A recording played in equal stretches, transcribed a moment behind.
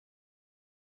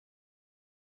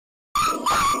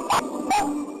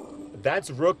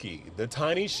That's Rookie, the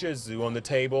tiny Shih Tzu on the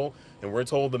table, and we're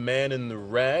told the man in the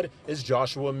red is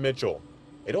Joshua Mitchell.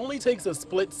 It only takes a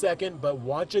split second, but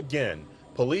watch again.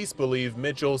 Police believe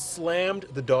Mitchell slammed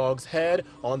the dog's head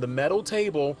on the metal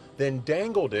table, then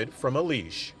dangled it from a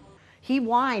leash. He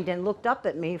whined and looked up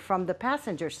at me from the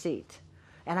passenger seat,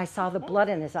 and I saw the blood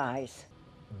in his eyes.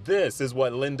 This is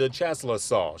what Linda Chesla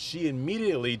saw. She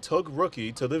immediately took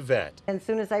Rookie to the vet. And as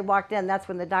soon as I walked in, that's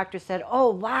when the doctor said,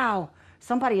 "Oh, wow,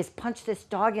 somebody has punched this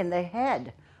dog in the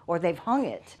head, or they've hung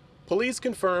it." Police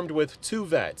confirmed with 2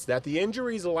 vets that the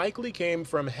injuries likely came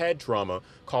from head trauma,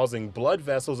 causing blood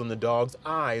vessels in the dog's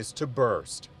eyes to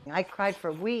burst. I cried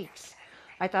for weeks.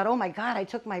 I thought, oh my God, I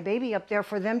took my baby up there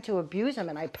for them to abuse him,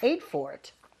 and I paid for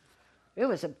it. It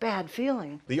was a bad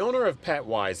feeling. The owner of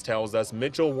PetWise tells us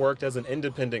Mitchell worked as an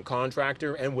independent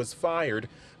contractor and was fired,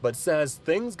 but says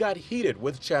things got heated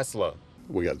with Chesla.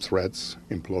 We got threats,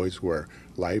 employees where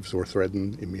lives were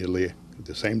threatened immediately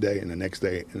the same day and the next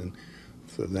day and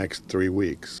for the next 3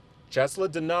 weeks.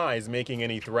 Chesla denies making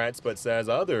any threats, but says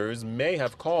others may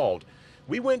have called.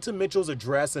 We went to Mitchell's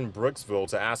address in Brooksville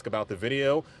to ask about the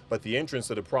video, but the entrance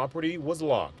to the property was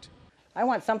locked. I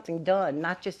want something done,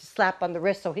 not just a slap on the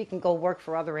wrist so he can go work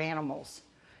for other animals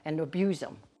and abuse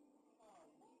them.